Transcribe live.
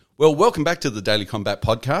Well, welcome back to the Daily Combat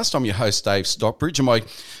Podcast. I'm your host, Dave Stockbridge, and my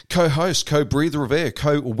co-host, co-breather of air,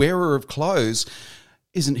 co-wearer of clothes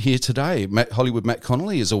isn't here today. Hollywood Matt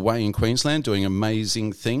Connolly is away in Queensland doing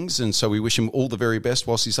amazing things, and so we wish him all the very best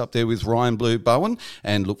whilst he's up there with Ryan Blue Bowen,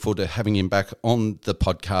 and look forward to having him back on the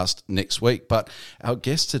podcast next week. But our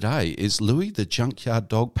guest today is Louis the Junkyard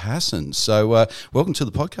Dog Pasin. So welcome to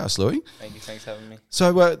the podcast, Louis. Thank you. Thanks for having me.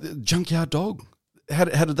 So Junkyard Dog, how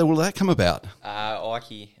did all that come about?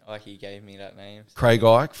 Ike gave me that name. So. Craig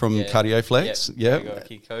Ike from Cardio Flex. Yeah.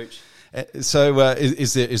 Ike coach. So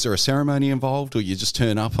is there a ceremony involved, or you just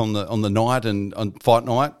turn up on the night, and on fight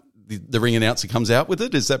night the ring announcer comes out with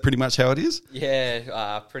it? Is that pretty much how it is?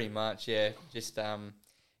 Yeah, pretty much. Yeah, just none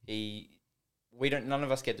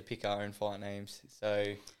of us get to pick our own fight names, so.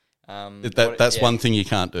 That's one thing you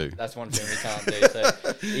can't do. That's one thing we can't do. So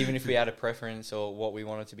even if we had a preference or what we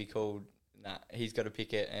wanted to be called, he's got to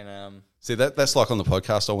pick it. And see, that's like on the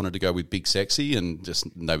podcast. I wanted to go with Big Sexy, and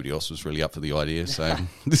just nobody else was really up for the idea. So,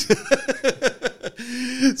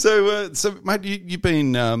 so mate, you've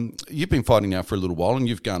been fighting now for a little while, and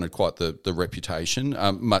you've garnered quite the reputation,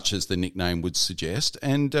 much as the nickname would suggest.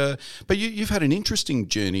 And but you've had an interesting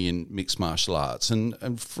journey in mixed martial arts,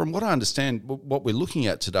 and from what I understand, what we're looking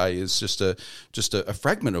at today is just a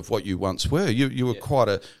fragment of what you once were. You were quite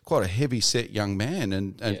a heavy set young man,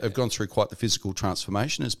 and have gone through quite the physical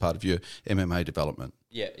transformation as part of your MMA development.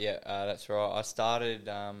 Yeah, that's right. I started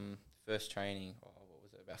first training,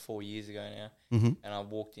 about 4 years ago now, and I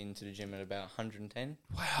walked into the gym at about 110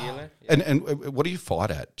 kilo. Yeah. And what do you fight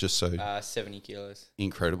at? Just so 70 kilos.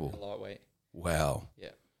 Incredible. Lightweight. Wow.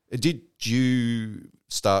 Yeah. Did you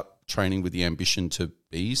start training with the ambition to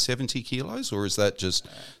be 70 kilos, or is that just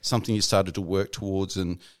something you started to work towards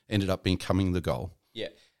and ended up becoming the goal? Yeah.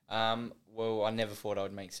 Well, I never thought I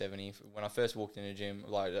would make 70. When I first walked in the gym,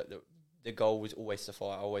 like the goal was always to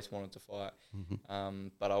fight. I always wanted to fight.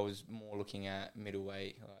 But I was more looking at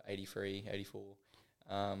middleweight, like 83, 84.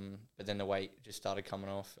 But then the weight just started coming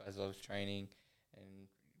off as I was training and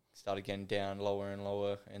started getting down lower and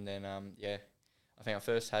lower. And then, I think I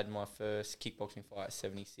first had my first kickboxing fight at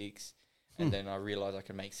 76, and then I realised I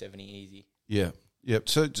could make 70 easy. Yeah. Yep.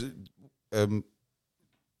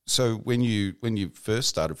 So when you first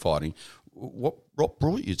started fighting, what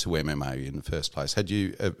brought you to MMA in the first place? Had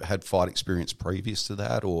you had fight experience previous to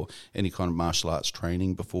that, or any kind of martial arts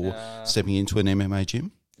training before stepping into an MMA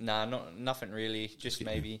gym? Nothing really. Just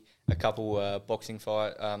maybe a couple boxing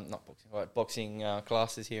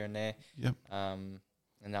classes here and there. Yep. And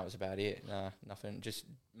that was about it. Nothing. Just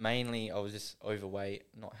mainly I was just overweight,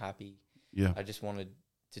 not happy. Yeah. I just wanted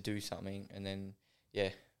to do something, and then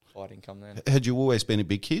fighting come then. Had you always been a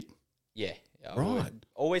big kid? Yeah. Right. I've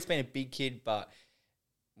always been a big kid, but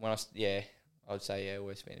when I would say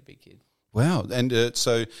always been a big kid. Wow. And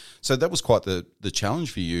so that was quite the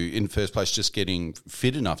challenge for you in the first place, just getting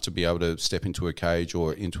fit enough to be able to step into a cage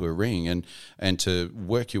or into a ring, and to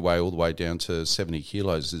work your way all the way down to 70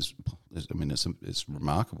 kilos it's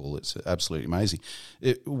remarkable. It's absolutely amazing.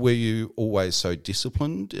 Were you always so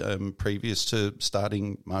disciplined previous to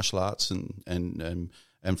starting martial arts and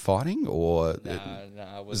fighting, or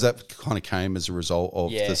was that kind of came as a result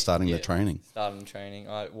of the starting the training? Starting training.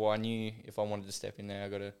 I knew if I wanted to step in there, I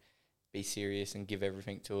got to be serious and give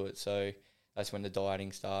everything to it. So that's when the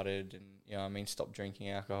dieting started, and stop drinking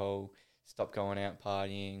alcohol, stop going out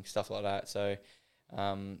partying, stuff like that. So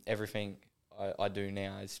everything I do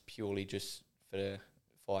now is purely just for the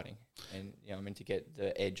fighting, and to get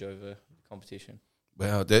the edge over the competition.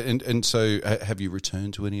 Wow. And so have you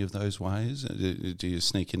returned to any of those ways? Do you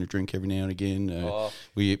sneak in a drink every now and again?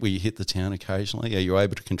 Will you hit the town occasionally? Are you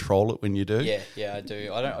able to control it when you do? Yeah, I do.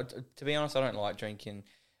 To be honest, I don't like drinking.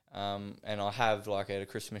 And I have, like, at a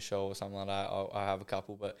Christmas show or something like that, I have a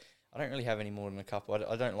couple, but I don't really have any more than a couple.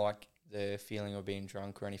 I don't like the feeling of being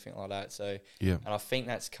drunk or anything like that. So, and I think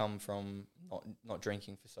that's come from not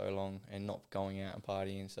drinking for so long and not going out and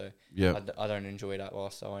partying. So I don't enjoy that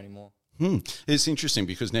lifestyle anymore. It's interesting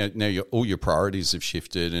because now all your priorities have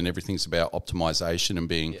shifted, and everything's about optimization and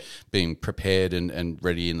being prepared and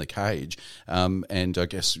ready in the cage. And I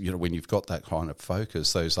guess, when you've got that kind of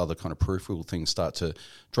focus, those other kind of peripheral things start to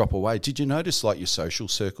drop away. Did you notice like your social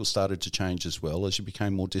circle started to change as well as you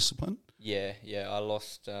became more disciplined? Yeah. I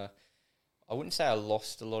lost. I wouldn't say I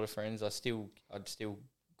lost a lot of friends. I'd still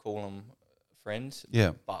call them friends.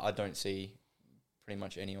 Yeah. But I don't see pretty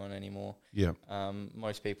much anyone anymore. Yeah.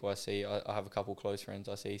 Most people I see, I have a couple close friends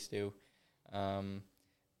I see still.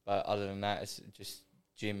 But other than that, it's just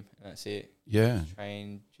gym and that's it. Yeah.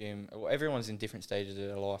 Train, gym. Well, everyone's in different stages of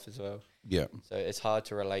their life as well. Yeah. So it's hard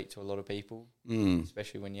to relate to a lot of people,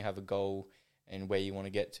 especially when you have a goal and where you want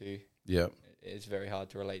to get to. Yeah. It's very hard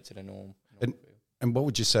to relate to the norm. And what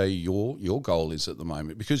would you say your goal is at the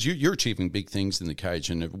moment? Because you're achieving big things in the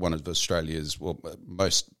cage, and one of Australia's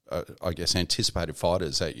most, I guess, anticipated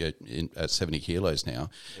fighters at 70 kilos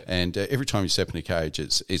now. Yeah. And every time you step in a cage,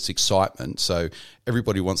 it's excitement. So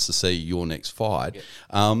everybody wants to see your next fight. Yeah.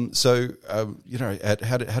 How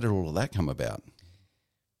did all of that come about?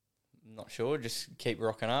 Not sure. Just keep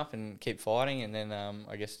rocking up and keep fighting, and then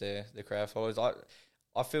I guess the crowd follows.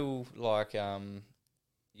 I feel like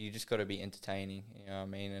you just got to be entertaining, you know what I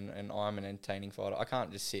mean? And I'm an entertaining fighter. I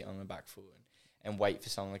can't just sit on the back foot and wait for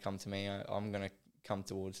someone to come to me. I'm going to come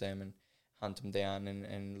towards them and hunt them down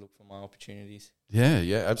and look for my opportunities.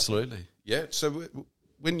 Yeah, absolutely. Yeah, so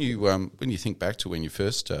when you think back to when you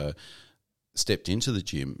first stepped into the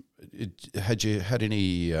gym, had you had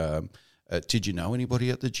any... did you know anybody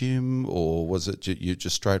at the gym, or was it you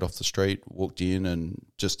just straight off the street walked in and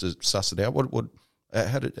just to suss it out?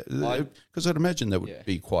 Because I'd imagine that would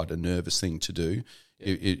be quite a nervous thing to do.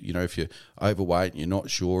 Yeah. If you're overweight and you're not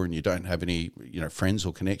sure and you don't have any friends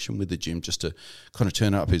or connection with the gym, just to kind of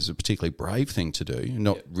turn up is a particularly brave thing to do.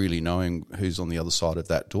 Not really knowing who's on the other side of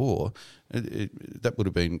that door, that would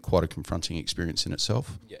have been quite a confronting experience in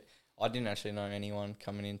itself. Yeah. I didn't actually know anyone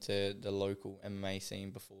coming into the local MMA scene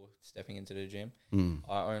before stepping into the gym.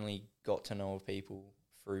 I only got to know people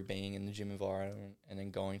through being in the gym environment and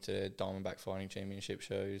then going to Diamondback Fighting Championship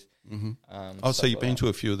shows. Mm-hmm. So you've been to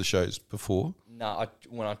a few of the shows before? No,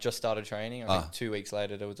 when I just started training, I think 2 weeks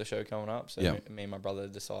later there was a show coming up. So me and my brother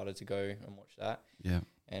decided to go and watch that. Yeah.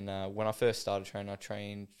 And when I first started training, I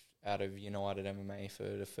trained out of United MMA for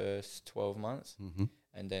the first 12 months. Mm-hmm.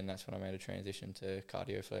 And then that's when I made a transition to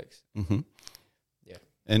Cardio Flex. Mm-hmm. Yeah.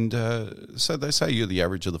 And so they say you're the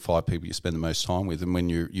average of the 5 people you spend the most time with. And when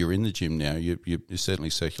you're in the gym now, you're certainly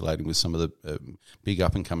circulating with some of the big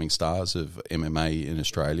up-and-coming stars of MMA in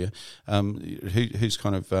Australia. Who's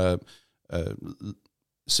kind of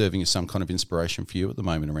serving as some kind of inspiration for you at the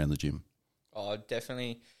moment around the gym? Oh,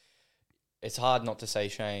 definitely. It's hard not to say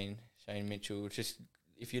Shane Mitchell. Just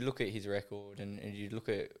if you look at his record and you look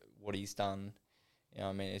at what he's done,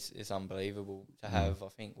 I mean, it's unbelievable to have. I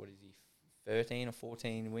think, what is he, 13 or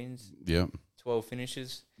 14 wins? Yeah, 12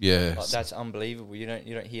 finishes. Yeah, that's unbelievable. You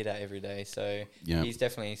don't hear that every day. So he's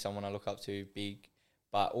definitely someone I look up to. Big,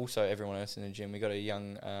 but also everyone else in the gym. We got a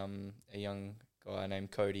young guy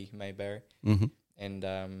named Cody Mayberry,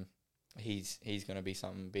 and he's going to be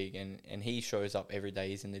something big. And he shows up every day.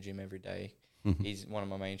 He's in the gym every day. Mm-hmm. He's one of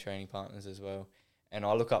my main training partners as well, and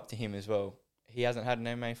I look up to him as well. He hasn't had an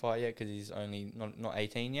MMA fight yet because he's only not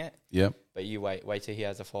 18 yet. Yeah. But you wait till he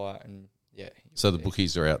has a fight, and So the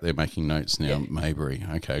bookies are out there making notes now. Yeah. Mayberry.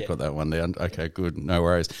 Okay, got that one down. Okay, good. No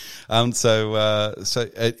worries. So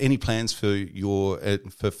any plans for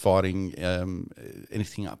for fighting?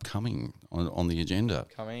 Anything upcoming on the agenda?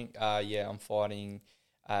 I'm fighting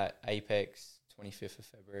at Apex 25th of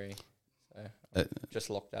February. So just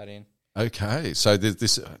locked that in. Okay, so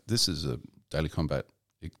this is a Daily Combat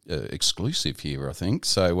exclusive here, I think.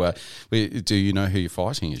 So do you know who you're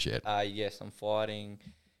fighting as yet? Yes, I'm fighting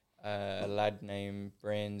a lad named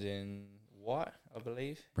Brandon White, I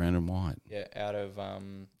believe. Brandon White. Yeah, out of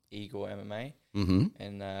Eagle MMA. Mm-hmm.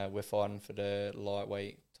 And we're fighting for the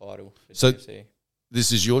lightweight title for UFC.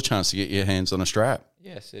 This is your chance to get your hands on a strap.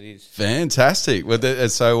 Yes, it is. Fantastic.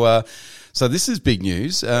 Well, so this is big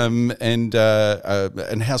news. And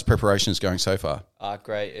how's preparations going so far?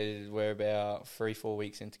 Great. We're about 3-4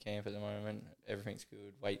 weeks into camp at the moment. Everything's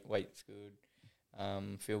good. Weight's good.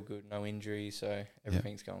 Feel good. No injuries. So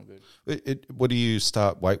everything's going good. What do you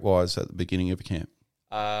start weight wise at the beginning of a camp?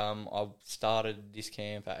 I started this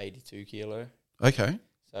camp at 82 kilo. Okay.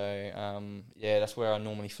 So, that's where I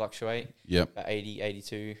normally fluctuate. Yep. At 80,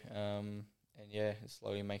 82.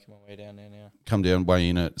 Slowly making my way down there now. Come down, weigh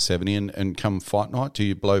in at 70, and come fight night, do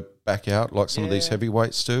you blow back out like some of these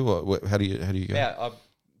heavyweights do? Or how do you go? Yeah, I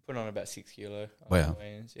put on about 6 kilo. Wow.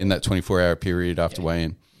 In that 24-hour period after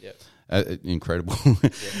weigh-in. Yep. Incredible.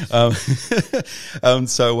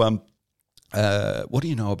 What do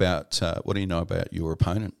you know about your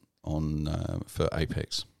opponent for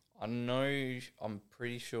Apex? I'm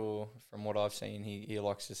pretty sure from what I've seen, he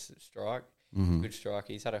likes to strike. Mm-hmm. Good striker.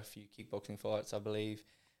 He's had a few kickboxing fights, I believe.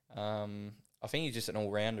 I think he's just an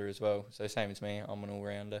all-rounder as well. So same as me, I'm an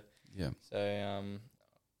all-rounder. Yeah. So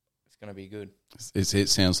it's going to be good. It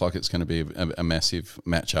sounds like it's going to be a massive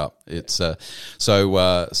matchup. It's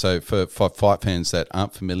so for fight fans that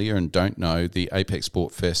aren't familiar and don't know, the Apex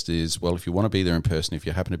Sport Fest is, well, if you want to be there in person, if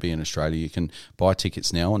you happen to be in Australia, you can buy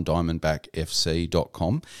tickets now on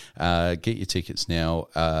diamondbackfc.com. Get your tickets now,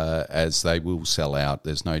 as they will sell out,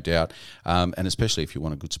 there's no doubt. And especially if you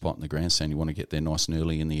want a good spot in the grandstand, you want to get there nice and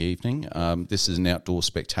early in the evening. This is an outdoor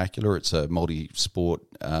spectacular. It's a multi-sport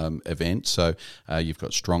event. So you've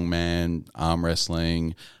got strongman, arm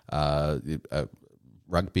wrestling,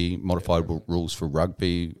 rugby, modified rules for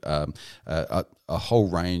rugby, a whole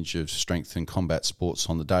range of strength and combat sports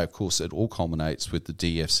on the day. Of course, it all culminates with the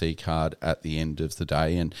DFC card at the end of the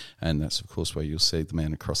day, and that's, of course, where you'll see the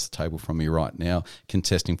man across the table from me right now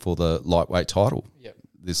contesting for the lightweight title. Yep.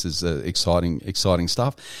 This is exciting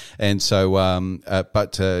stuff. And so,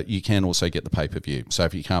 but you can also get the pay-per-view. So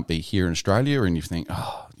if you can't be here in Australia and you think,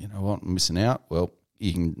 oh, you know what, I'm missing out, well,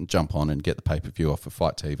 you can jump on and get the pay-per-view off of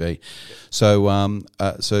Fight TV.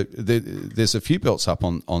 Yep. So there's a few belts up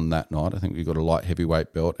on that night. I think we've got a light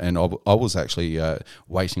heavyweight belt, and I was actually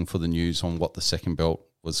waiting for the news on what the second belt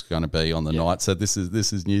was going to be on the night. So this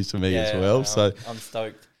is news for me as well. So I'm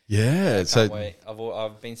stoked. Yeah. I can't wait.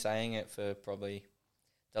 I've been saying it for probably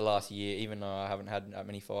the last year, even though I haven't had that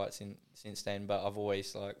many fights since then, but I've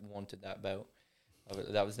always wanted that belt.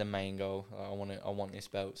 That was the main goal. I want this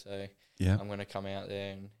belt, so I'm going to come out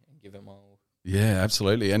there and give it my all. Yeah,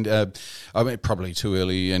 absolutely. And I mean, probably too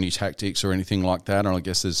early, any tactics or anything like that, and I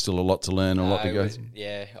guess there's still a lot to learn, a lot to go.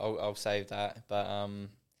 I'll save that, but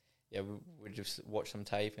we'll just watch some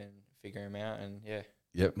tape and figure him out, and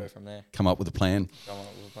go from there. Come up with a plan.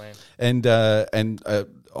 And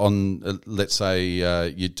on let's say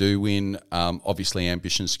you do win, obviously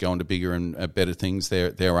ambitions to go into bigger and better things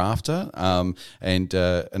thereafter. And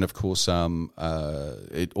of course,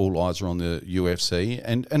 it all eyes are on the UFC.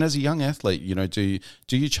 And as a young athlete, you know, do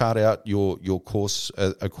you chart out your course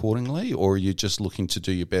accordingly, or are you just looking to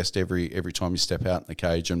do your best every time you step out in the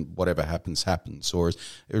cage and whatever happens, or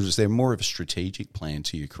is there more of a strategic plan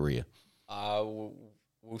to your career?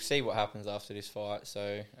 We'll see what happens after this fight.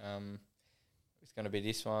 So it's going to be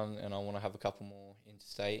this one, and I want to have a couple more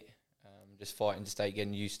interstate. Just fight interstate,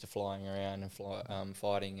 getting used to flying around and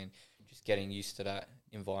fighting, and just getting used to that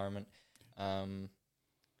environment. And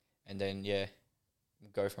then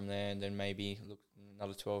go from there, and then maybe look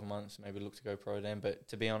another 12 months, maybe look to go pro then. But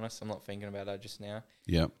to be honest, I'm not thinking about that just now.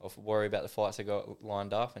 Yeah, I'll worry about the fights I got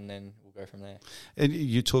lined up, and then we'll go from there. And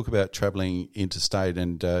you talk about travelling interstate,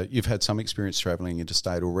 and you've had some experience travelling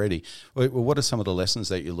interstate already. What are some of the lessons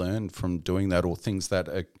that you learned from doing that, or things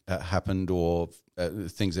that happened, or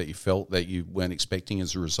things that you felt that you weren't expecting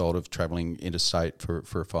as a result of travelling interstate for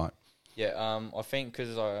a fight? Yeah, I think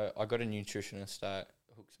because I got a nutritionist that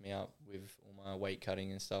hooks me up with all my weight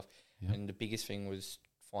cutting and stuff. Yeah. And the biggest thing was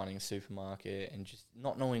finding a supermarket and just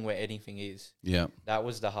not knowing where anything is. Yeah, that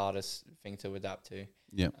was the hardest thing to adapt to.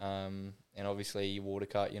 Yeah. And obviously your water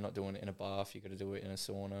cut, you're not doing it in a bath. You got to do it in a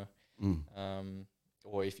sauna.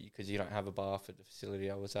 Or because you don't have a bath at the facility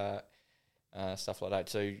I was at, stuff like that.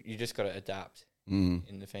 So you just got to adapt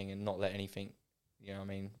in the thing and not let anything,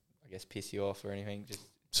 I guess piss you off or anything. Just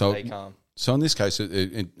stay calm. So in this case,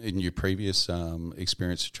 in your previous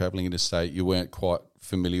experience of travelling interstate, you weren't quite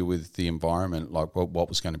familiar with the environment, like what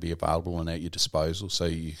was going to be available and at your disposal, so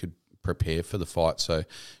you could prepare for the fight. So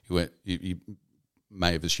you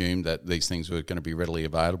may have assumed that these things were going to be readily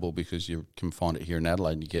available because you can find it here in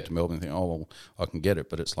Adelaide, and you get to Melbourne and think, oh, well, I can get it,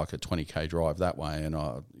 but it's like a 20k drive that way, and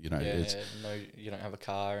you don't have a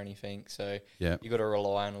car or anything, so you got to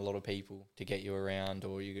rely on a lot of people to get you around,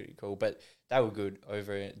 or you get called. But they were good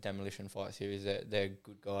over at Demolition Fight Series. They're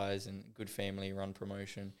good guys and good family run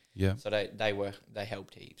promotion. Yeah, so they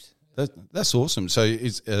helped heaps. That's awesome. So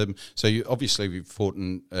you obviously we've fought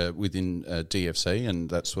within DFC, and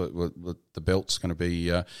that's what the belt's going to be.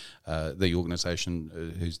 The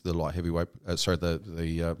organisation who's the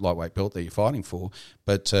the lightweight belt that you're fighting for.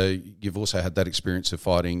 But you've also had that experience of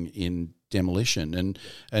fighting in Demolition,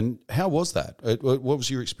 and how was that? What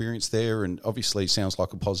was your experience there? And obviously, sounds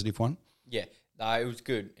like a positive one. Yeah, no, it was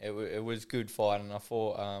good. It was good fighting. I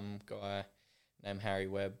fought guy named Harry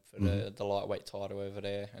Webb for the lightweight title over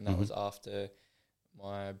there, and that was after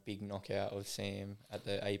my big knockout of Sam at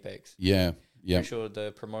the Apex. Yeah. I'm sure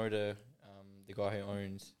the promoter, the guy who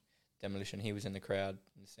owns Demolition, he was in the crowd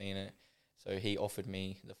and seeing it, so he offered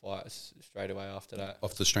me the fight straight away after that.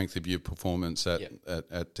 Off the strength of your performance at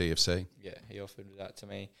DFC? Yeah, he offered that to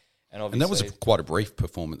me. And that was quite a brief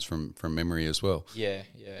performance from memory as well. Yeah,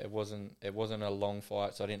 it wasn't a long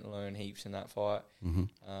fight, so I didn't learn heaps in that fight.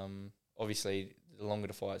 Obviously, the longer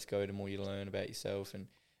the fights go, the more you learn about yourself and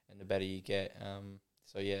and the better you get.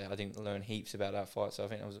 So yeah, I didn't learn heaps about that fight. So I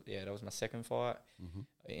think that was my second fight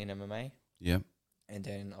in MMA. Yeah. And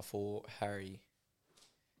then I fought Harry.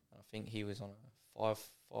 I think he was on a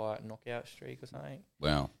 5-fight knockout streak or something.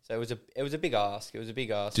 Wow. So it was a big ask. It was a big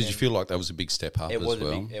ask. Did you feel like that was a big step up as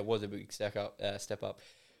well? It was a big step up.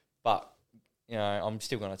 But you know, I'm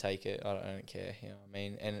still going to take it. I don't care. You know what I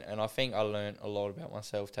mean? And I think I learned a lot about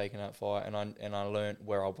myself taking that fight, and I learned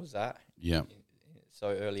where I was at. Yeah. So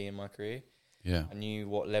early in my career. Yeah. I knew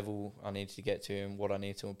what level I needed to get to and what I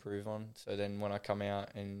needed to improve on. So then when I come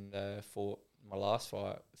out and fought my last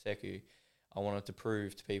fight, Seku, I wanted to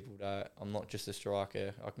prove to people that I'm not just a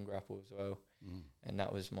striker, I can grapple as well. And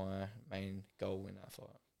that was my main goal in that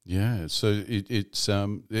fight. Yeah, so it's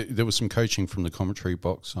there was some coaching from the commentary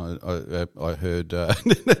box. I heard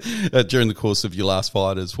during the course of your last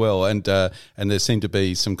fight as well, and there seemed to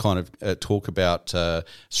be some kind of talk about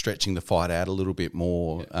stretching the fight out a little bit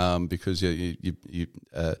more because you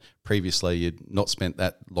previously you'd not spent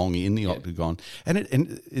that long in the octagon, and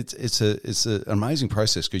it's an amazing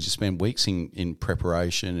process because you spend weeks in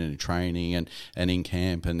preparation and training and in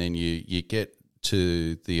camp, and then you get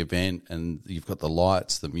to the event and you've got the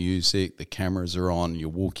lights, the music, the cameras are on, you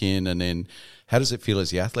walk in, and then how does it feel as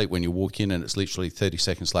the athlete when you walk in and it's literally 30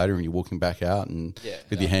 seconds later and you're walking back out and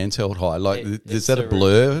with your hands held high? Like, is that a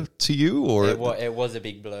blur to you? Or it was a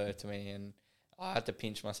big blur to me, and I had to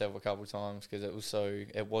pinch myself a couple of times because it was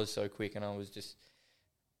so quick, and I was just,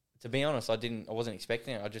 to be honest, I wasn't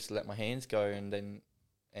expecting it. I just let my hands go, and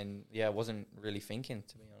I wasn't really thinking,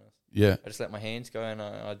 to be honest. Yeah. I just let my hands go, and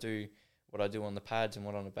I do what I do on the pads and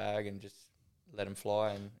what on the bag, and just let them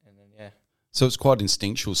fly, and then So it's quite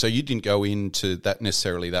instinctual. So you didn't go into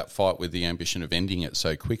that fight with the ambition of ending it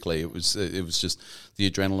so quickly. It was just the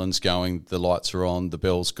adrenaline's going, the lights are on, the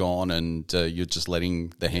bell's gone, and you're just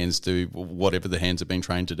letting the hands do whatever the hands have been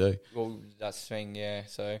trained to do. Well, that's the thing, yeah.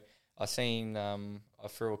 So I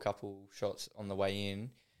threw a couple shots on the way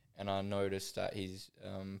in, and I noticed that his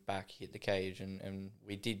back hit the cage, and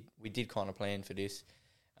we did kind of plan for this.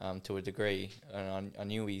 To a degree, and I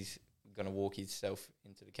knew he's going to walk himself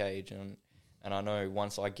into the cage, and I know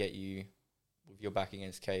once I get you with your back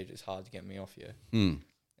against the cage, it's hard to get me off you.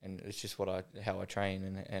 And it's just how I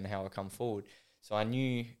train and how I come forward. So I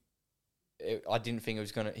knew I didn't think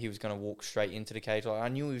he was gonna walk straight into the cage. Like, I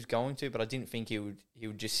knew he was going to, but I didn't think he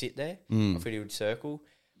would just sit there. I thought he would circle.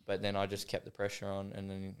 But then I just kept the pressure on, and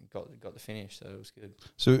then got the finish. So it was good.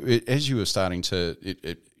 So as you were starting to,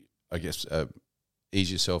 I guess. Ease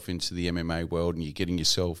yourself into the MMA world and you're getting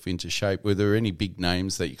yourself into shape, were there any big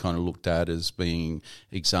names that you kind of looked at as being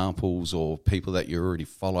examples, or people that you already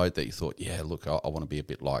followed that you thought, yeah, look, I want to be a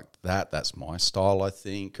bit like that. That's my style, I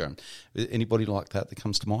think. Anybody like that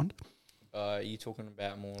comes to mind? Are you talking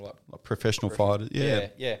about more like professional fighters?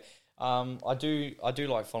 Yeah. I do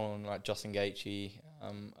like following like Justin Gaethje.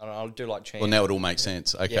 And I do like Chandler. Well, now it all makes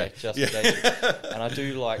sense. Okay. Yeah, Justin Gaethje. And I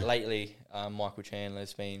do like lately Michael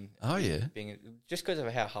Chandler's been just because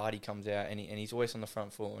of how hard he comes out, and he's always on the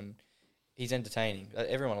front foot, and he's entertaining.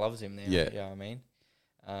 Everyone loves him now. Yeah. You know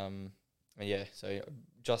what I mean? So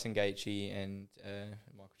Justin Gaethje and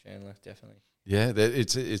Michael Chandler, definitely. Yeah,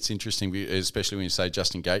 it's interesting, especially when you say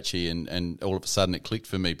Justin Gaethje, and all of a sudden it clicked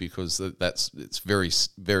for me because it's very,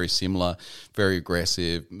 very similar, very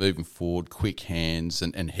aggressive, moving forward, quick hands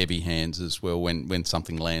and heavy hands as well. When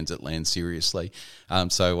something lands, it lands seriously.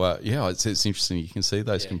 It's interesting. You can see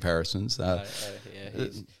those comparisons. I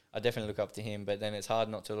definitely look up to him, but then it's hard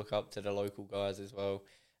not to look up to the local guys as well.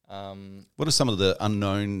 What are some of the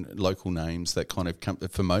unknown local names that kind of come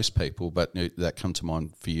for most people, but that come to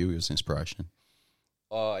mind for you as inspiration?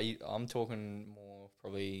 I'm talking more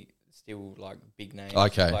probably still like big names,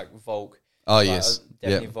 okay, like Volk. Oh yes,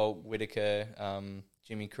 definitely Volk, Whitaker,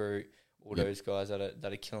 Jimmy Crute, all those guys that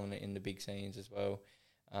are killing it in the big scenes as well.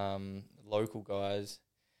 Local guys,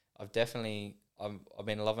 I've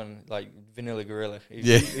been loving like Vanilla Gorilla.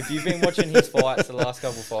 If you've been watching his fights, the last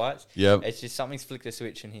couple of fights, it's just something's flicked a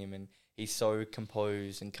switch in him, and he's so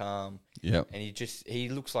composed and calm. Yeah, and he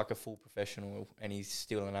looks like a full professional, and he's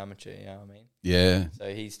still an amateur. You know what I mean? Yeah.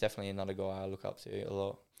 So he's definitely another guy I look up to a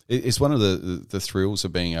lot. It's one of the thrills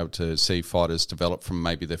of being able to see fighters develop from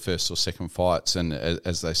maybe their first or second fights, and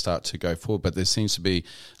as they start to go forward. But there seems to be,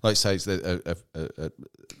 like say, the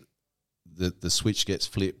switch gets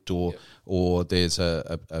flipped, or there's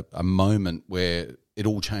a moment where it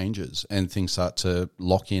all changes and things start to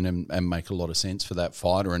lock in and make a lot of sense for that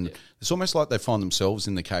fighter. And it's almost like they find themselves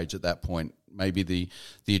in the cage at that point. Maybe the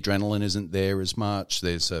adrenaline isn't there as much.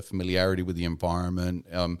 There's a familiarity with the environment.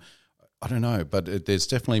 I don't know, but there's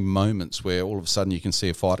definitely moments where all of a sudden you can see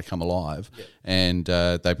a fighter come alive and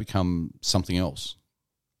they become something else.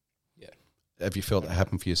 Yeah. Have you felt that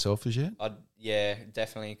happen for yourself as yet? Yeah,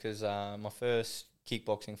 definitely, because my first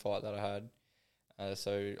kickboxing fight that I had,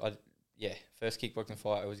 first kickboxing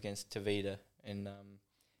fight I was against Tavita, and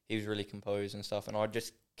he was really composed and stuff, and I'd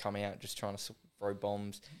just come out just trying to throw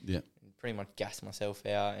bombs, and pretty much gas myself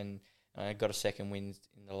out, and I got a second win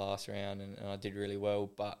in the last round, and I did really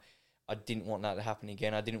well, but I didn't want that to happen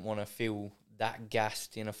again. I didn't want to feel that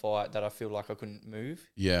gassed in a fight that I feel like I couldn't move.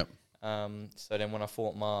 Yeah. So then when I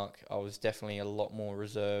fought Mark, I was definitely a lot more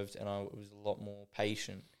reserved, and I was a lot more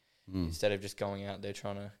patient instead of just going out there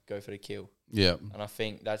trying to go for the kill. Yeah. And I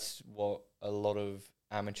think that's what a lot of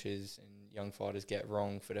amateurs and young fighters get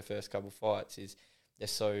wrong for their first couple of fights is they're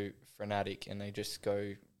so frenetic and they just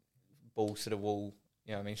go balls to the wall,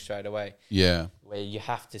 you know what I mean, straight away. Yeah. Where you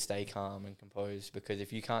have to stay calm and composed, because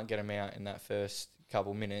if you can't get them out in that first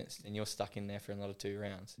couple minutes, then you're stuck in there for another 2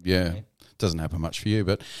 rounds. Yeah. You know what I mean? Doesn't happen much for you,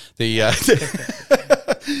 but the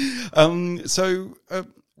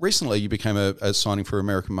recently you became a signing for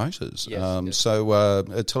American Motors. Yes. So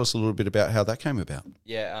tell us a little bit about how that came about.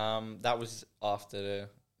 Yeah, that was after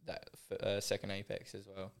that second Apex as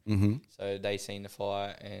well. Mm-hmm. So they seen the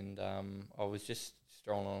fight, and I was just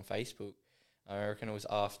strolling on Facebook. I reckon it was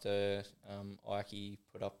after Ike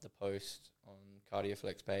put up the post on Cardio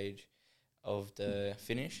Flex page of the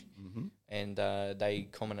finish, and they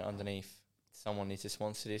commented underneath, someone needs to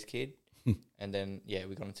sponsor this kid. And then,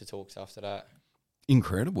 we got into talks after that.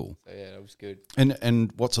 Incredible. So, yeah, that was good.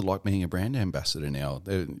 And what's it like being a brand ambassador now?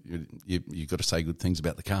 You've got to say good things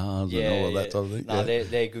about the cars and all of that type of thing. No,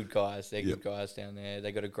 they're good guys. They're good guys down there.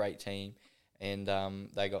 They got a great team, and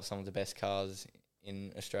they got some of the best cars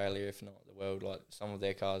in Australia, if not the world. Like, some of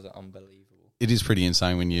their cars are unbelievable. It is pretty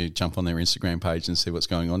insane when you jump on their Instagram page and see what's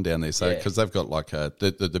going on down there. So because they've got like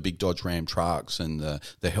the big Dodge Ram trucks and the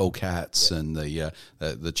Hellcats and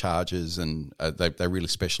the Chargers, and they really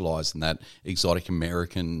specialise in that exotic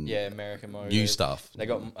American motors. new stuff. They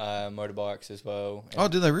got motorbikes as well. Oh,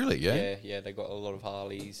 do they really? Yeah. Yeah. They got a lot of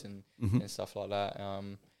Harleys and stuff like that.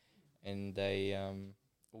 And they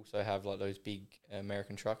also have like those big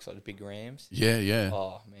American trucks, like the big Rams. Yeah.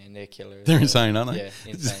 Oh man, they're killers. They're insane, aren't they? Yeah,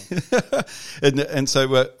 insane. and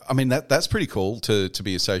so I mean that's pretty cool to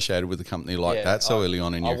be associated with a company like that so early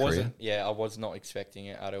on in your career. Yeah, I was not expecting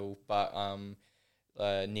it at all. But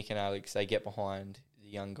Nick and Alex, they get behind the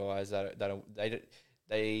young guys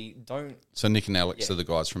they don't. So Nick and Alex are the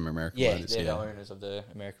guys from American Motors. They're the owners of the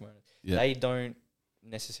American Motors. Yeah. They don't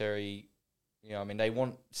necessarily, they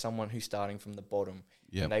want someone who's starting from the bottom.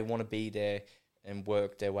 Yeah. And they want to be there and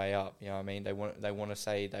work their way up. You know what I mean? They want to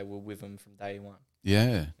say they were with them from day one.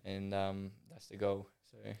 Yeah. And that's the goal.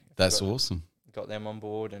 So that's awesome. Got them on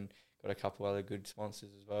board and got a couple other good sponsors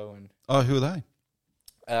as well. And who are they?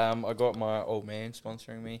 I got my old man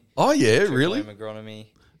sponsoring me. Oh yeah, Triple really? M Agronomy.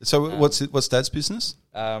 So what's Dad's business?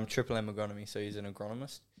 Triple M Agronomy. So he's an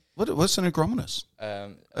agronomist. What's an agronomist?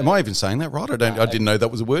 Am I even saying that right? I didn't know that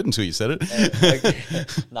was a word until you said it.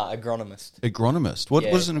 Agronomist. Agronomist. What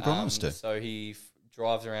does an agronomist do? So he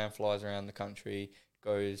drives around, flies around the country,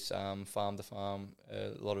 goes farm to farm,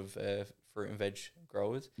 a lot of fruit and veg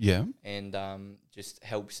growers. Yeah. And just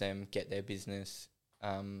helps them get their business,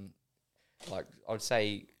 like I'd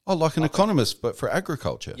say... Oh, like an economist, but for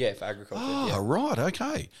agriculture? Yeah, for agriculture. Oh, right,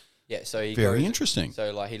 okay. Yeah, so he Very goes, interesting.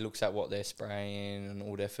 So like he looks at what they're spraying and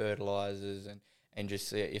all their fertilizers and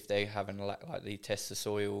just if they haven't like he tests the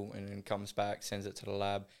soil and then comes back, sends it to the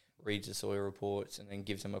lab, reads the soil reports, and then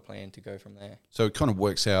gives them a plan to go from there. So it kind of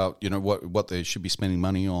works out, what they should be spending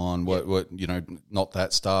money on, what not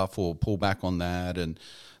that stuff, or pull back on that, and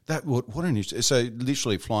that what an issue. So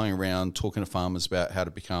literally flying around talking to farmers about how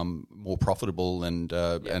to become more profitable and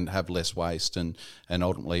have less waste and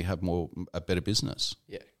ultimately have a better business.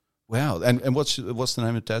 Yeah. Wow. And what's the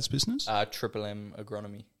name of Dad's business? Triple M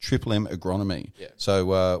Agronomy. Triple M Agronomy. Yeah.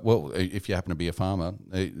 So, if you happen to be a farmer,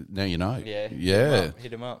 now you know. Yeah.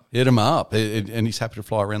 Hit him up. Hit him up. And he's happy to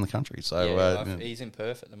fly around the country. So he's in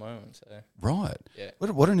Perth at the moment. So right. Yeah.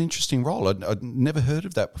 What an interesting role. I'd never heard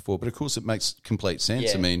of that before, but of course it makes complete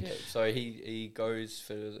sense. Yeah, I mean, so he goes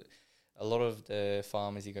for a lot of the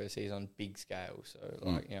farmers he goes sees on big scale. So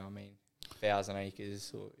 1,000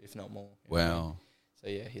 acres or if not more. Wow. So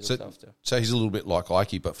yeah, he looks after. So he's a little bit like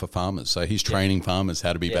Ike, but for farmers. So he's training farmers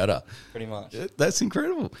how to be better. Pretty much. That's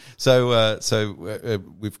incredible. So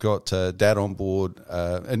we've got Dad on board,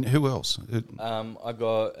 and who else? I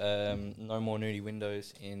got No More Nudie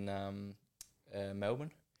Windows in Melbourne.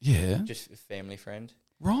 Yeah. Just a family friend.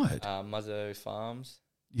 Right. Muzzo Farms.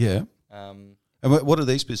 Yeah. And what do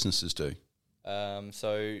these businesses do?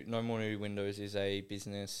 So No More New Windows is a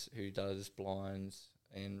business who does blinds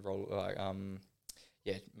and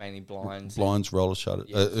mainly blinds. Blinds, roller shutter,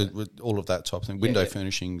 all of that type of thing. Window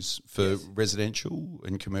furnishings for Yes. residential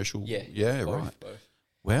and commercial. Yeah, right. Both.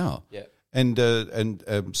 Wow. Yeah. And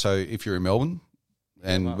so if you're in Melbourne,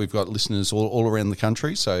 and we've got listeners all around the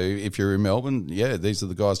country, so if you're in Melbourne, these are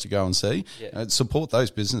the guys to go and see. Yeah. Support those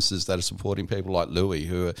businesses that are supporting people like Louis,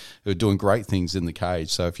 who are doing great things in the cage.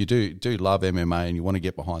 So if you do love MMA and you want to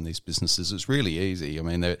get behind these businesses, it's really easy. I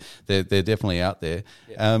mean, they're definitely out there.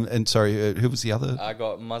 Yeah. And sorry, who was the other? I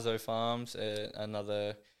got Muzzo Farms,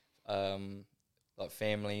 another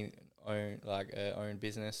family owned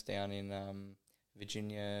business down in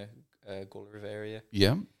Virginia, Gawler River area.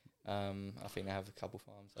 Yeah. I think they have a couple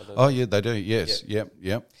farms. Yeah, they do. Yes.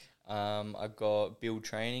 Yep. I got Build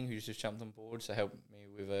Training, who's just jumped on board, so helped me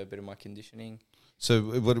with a bit of my conditioning. So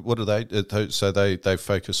what do they? So they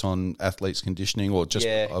focus on athletes' conditioning, or just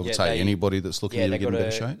I would say anybody that's looking to get in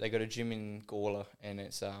better shape. They got a gym in Gawler, and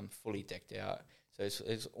it's fully decked out. So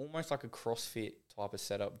it's almost like a CrossFit type of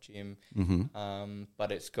setup gym,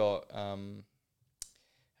 but it's got how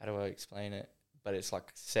do I explain it? But it's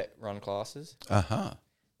like set run classes.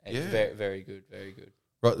 It's very, very good, very good.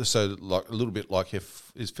 Right, so like a little bit like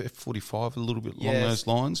F45, a little bit along those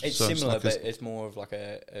lines. It's similar, but it's more of like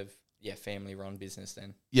a family run business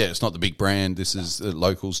then. Yeah, it's not the big brand. This is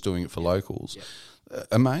locals doing it for locals. Yeah.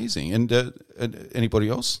 Amazing. And anybody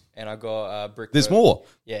else? And I got Brickwork. There's more.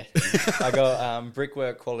 Yeah, I got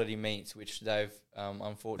Brickwork Quality Meats, which they've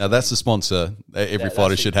unfortunately. Now that's the sponsor every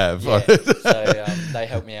fighter should have. Yeah. So they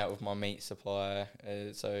helped me out with my meat supply.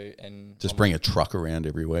 Just bring a truck around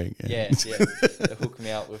every week. Yeah. They hooked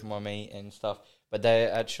me up with my meat and stuff. But they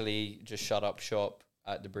actually just shut up shop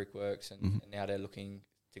at the Brickworks, and now they're looking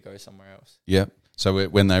to go somewhere else. Yeah. So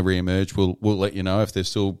when they re-emerge, we'll let you know if they're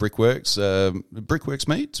still Brickworks. Brickworks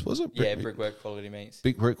Meats, was it? Brickwork Quality Meats.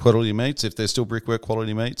 Brickwork Quality Meats. If they're still Brickwork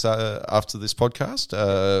Quality Meats after this podcast,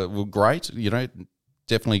 well, great.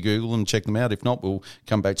 Definitely Google them, check them out. If not, we'll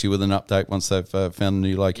come back to you with an update once they've found a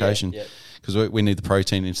new location. Because we need the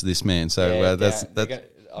protein into this man. So that's.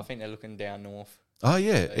 I think they're looking down north. Oh,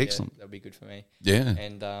 yeah, so, excellent. That'll be good for me. Yeah.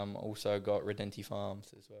 And also got Redenti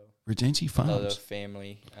Farms as well. Redenti Farms. Another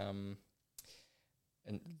family.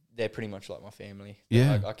 And they're pretty much like my family.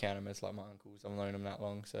 Yeah. I count them as like my uncles. I've known them that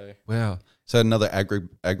long. So wow. So another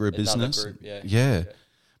agribusiness. Another group, yeah.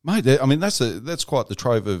 Mate, I mean that's quite the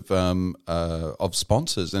trove of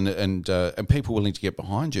sponsors and people willing to get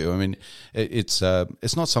behind you. I mean, it's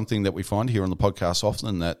not something that we find here on the podcast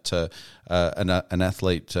often that an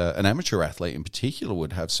athlete, an amateur athlete in particular,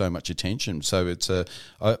 would have so much attention. So it's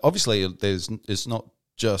obviously it's not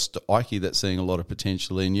just Ike that's seeing a lot of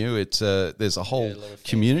potential in you. It's there's a whole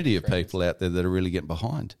community of people out there that are really getting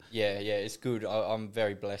behind. Yeah, it's good. I'm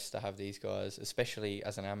very blessed to have these guys, especially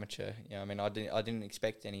as an amateur. I mean, I didn't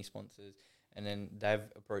expect any sponsors, and then they've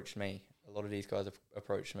approached me. A lot of these guys have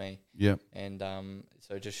approached me. Yeah, and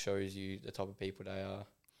so it just shows you the type of people they are.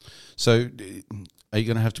 So, are you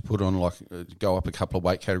going to have to put on go up a couple of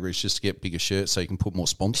weight categories just to get bigger shirts so you can put more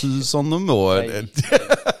sponsors on them, or? I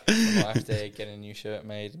might have to get a new shirt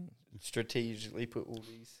made and strategically put all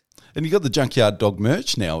these. And you got the Junkyard Dog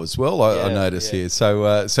merch now as well. I notice here.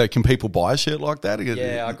 So can people buy a shirt like that?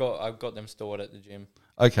 Yeah, I've got them stored at the gym.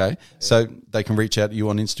 Okay, so they can reach out to you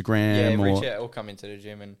on Instagram. Yeah, reach out or come into the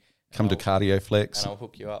gym and come to Cardio Flex, and I'll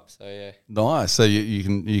hook you up. So yeah, nice. So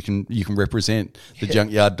you can represent the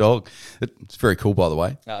Junkyard Dog. It's very cool, by the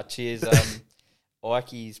way. Cheers,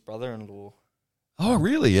 Ike's brother-in-law. Oh,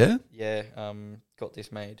 really? Yeah. Yeah. Got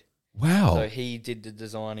this made. Wow. So he did the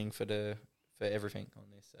designing for everything on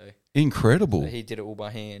this. So incredible. So he did it all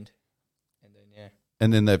by hand,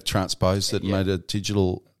 and then they've transposed it and made a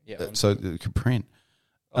digital, so it could print.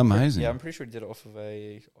 Amazing. I'm pretty sure he did it off of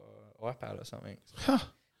a iPad or something. Huh.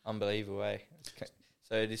 Unbelievable, eh?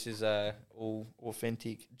 So this is all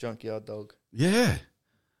authentic Junkyard Dog. Yeah.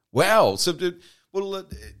 Wow. So,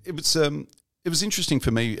 it was interesting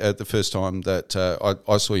for me the first time that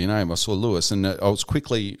I saw your name. I saw Lewis, and I was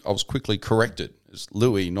quickly corrected. It's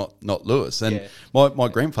Louis, not Lewis. And my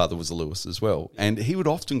grandfather was a Lewis as well, and he would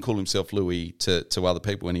often call himself Louis to other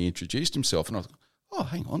people when he introduced himself. And I was like, oh,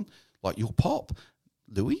 hang on, like your pop,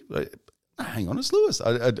 Louis. hang on, it's Lewis.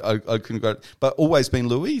 I couldn't go, but always been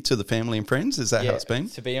Louis to the family and friends. Is that how it's been?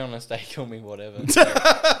 To be honest, they call me whatever.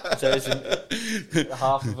 So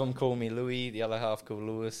half of them call me Louis, the other half call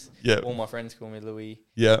Lewis. Yeah. All my friends call me Louis.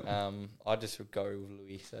 Yeah. I just would go with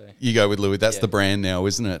Louis. So you go with Louis. That's the brand now,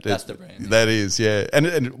 isn't it? That's the brand. That is, yeah.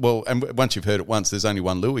 And once you've heard it once, there's only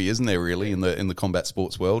one Louis, isn't there? Really, in the combat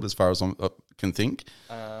sports world, as far as I can think.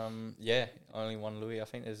 Yeah, only one Louis. I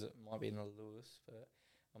think might be another Lewis, but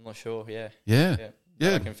I'm not sure. Yeah.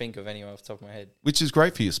 I can think of anyone off the top of my head. Which is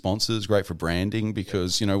great for your sponsors, great for branding,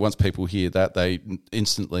 because once people hear that, they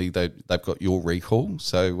instantly they've got your recall.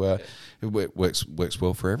 So it works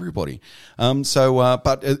well for everybody.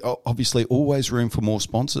 But obviously, always room for more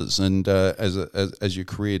sponsors, and as your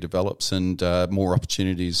career develops and more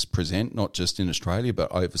opportunities present, not just in Australia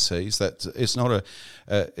but overseas, that it's not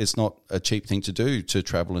a cheap thing to do, to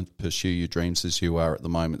travel and pursue your dreams as you are at the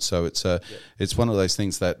moment. So it's one of those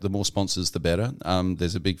things that the more sponsors, the better.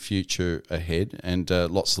 There's a big future ahead, and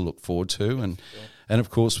lots to look forward to, and of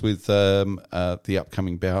course with the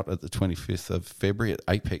upcoming bout at the 25th of February at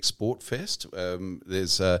Apex Sport Fest,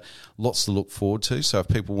 there's lots to look forward to. So if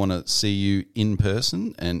people want to see you in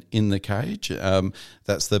person and in the cage,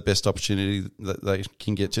 that's the best opportunity that they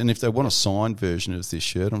can get to. And if they want a signed version of this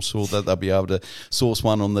shirt, I'm sure that they'll be able to source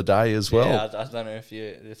one on the day as well. Yeah, I don't know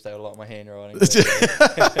if they'll like my handwriting.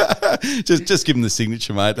 just give them the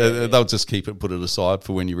signature, mate. They'll just keep it, put it aside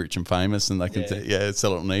for when you're rich and famous, and they can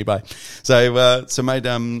sell it on eBay. So mate,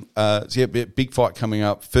 big fight coming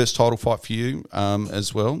up. First title fight for you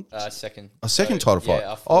as well. Second. A second title fight.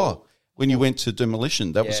 Yeah, when you went to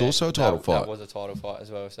Demolition, that was also a title fight. That was a title fight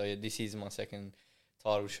as well. So this is my second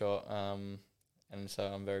title shot, and so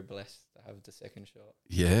I'm very blessed to have the second shot.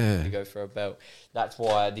 Yeah. To go for a belt. That's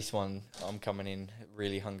why this one I'm coming in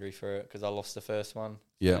really hungry for it, because I lost the first one.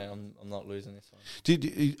 Yeah. I'm not losing this one.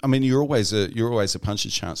 You're always a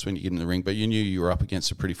puncher's chance when you get in the ring, but you knew you were up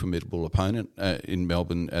against a pretty formidable opponent in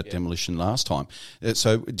Melbourne at Demolition last time.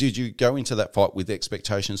 So did you go into that fight with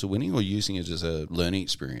expectations of winning, or using it as a learning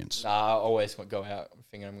experience? I always go out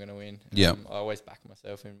thinking I'm going to win. Yeah. I always back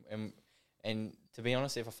myself, and to be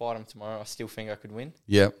honest, if I fight him tomorrow, I still think I could win.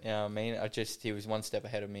 Yeah. You know what I mean? He was one step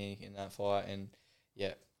ahead of me in that fight,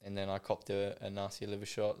 and then I copped a nasty liver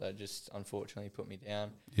shot that just unfortunately put me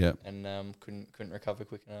down. Yeah. And couldn't recover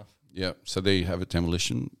quick enough. Yeah. So there you have it,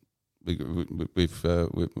 Demolition. I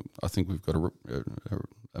think we've got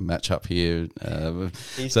a match up here.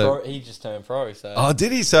 He just turned pro. So. Oh,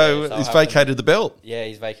 did he? So he's vacated the belt. Yeah,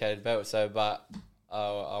 he's vacated the belt. So, but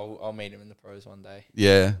I'll meet him in the pros one day.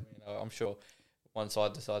 Yeah. I'm sure once I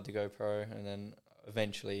decide to go pro, and then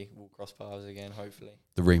eventually we'll cross paths again, hopefully.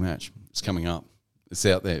 The rematch is coming up. It's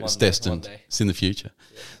out there. It's destined. It's in the future.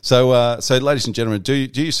 Yeah. So, ladies and gentlemen, do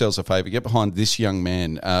yourselves a favour. Get behind this young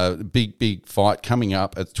man. Big fight coming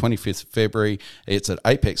up at the 25th of February. It's at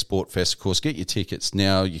Apex Sport Fest. Of course, get your tickets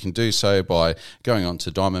now. You can do so by going on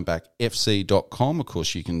to diamondbackfc.com. Of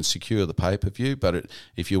course, you can secure the pay-per-view. But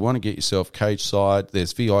if you want to get yourself cage side,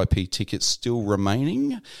 there's VIP tickets still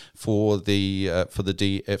remaining for the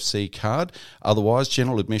DFC card. Otherwise,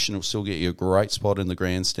 general admission will still get you a great spot in the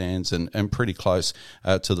grandstands and pretty close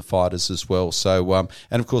to the fighters as well. So,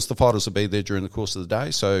 and of course, the fighters will be there during the course of the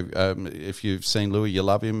day. So, if you've seen Louis, you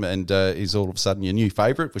love him, and he's all of a sudden your new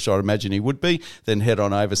favourite, which I imagine he would be, then head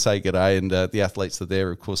on over, say g'day, and the athletes are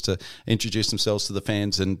there, of course, to introduce themselves to the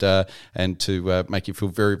fans and to make you feel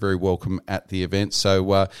very, very welcome at the event.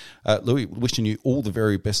 So, Louis, wishing you all the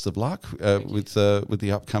very best of luck with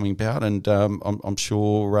the upcoming bout, and I'm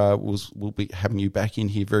sure we'll be having you back in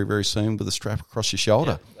here very, very soon with a strap across your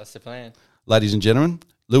shoulder. Yeah, that's the plan. Ladies and gentlemen,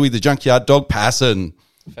 Louis the Junkyard Dog Pasin.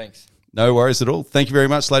 Thanks. No worries at all. Thank you very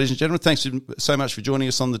much, ladies and gentlemen. Thanks so much for joining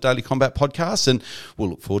us on the Daily Combat Podcast, and we'll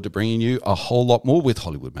look forward to bringing you a whole lot more with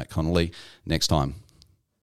Hollywood Matt Connolly next time.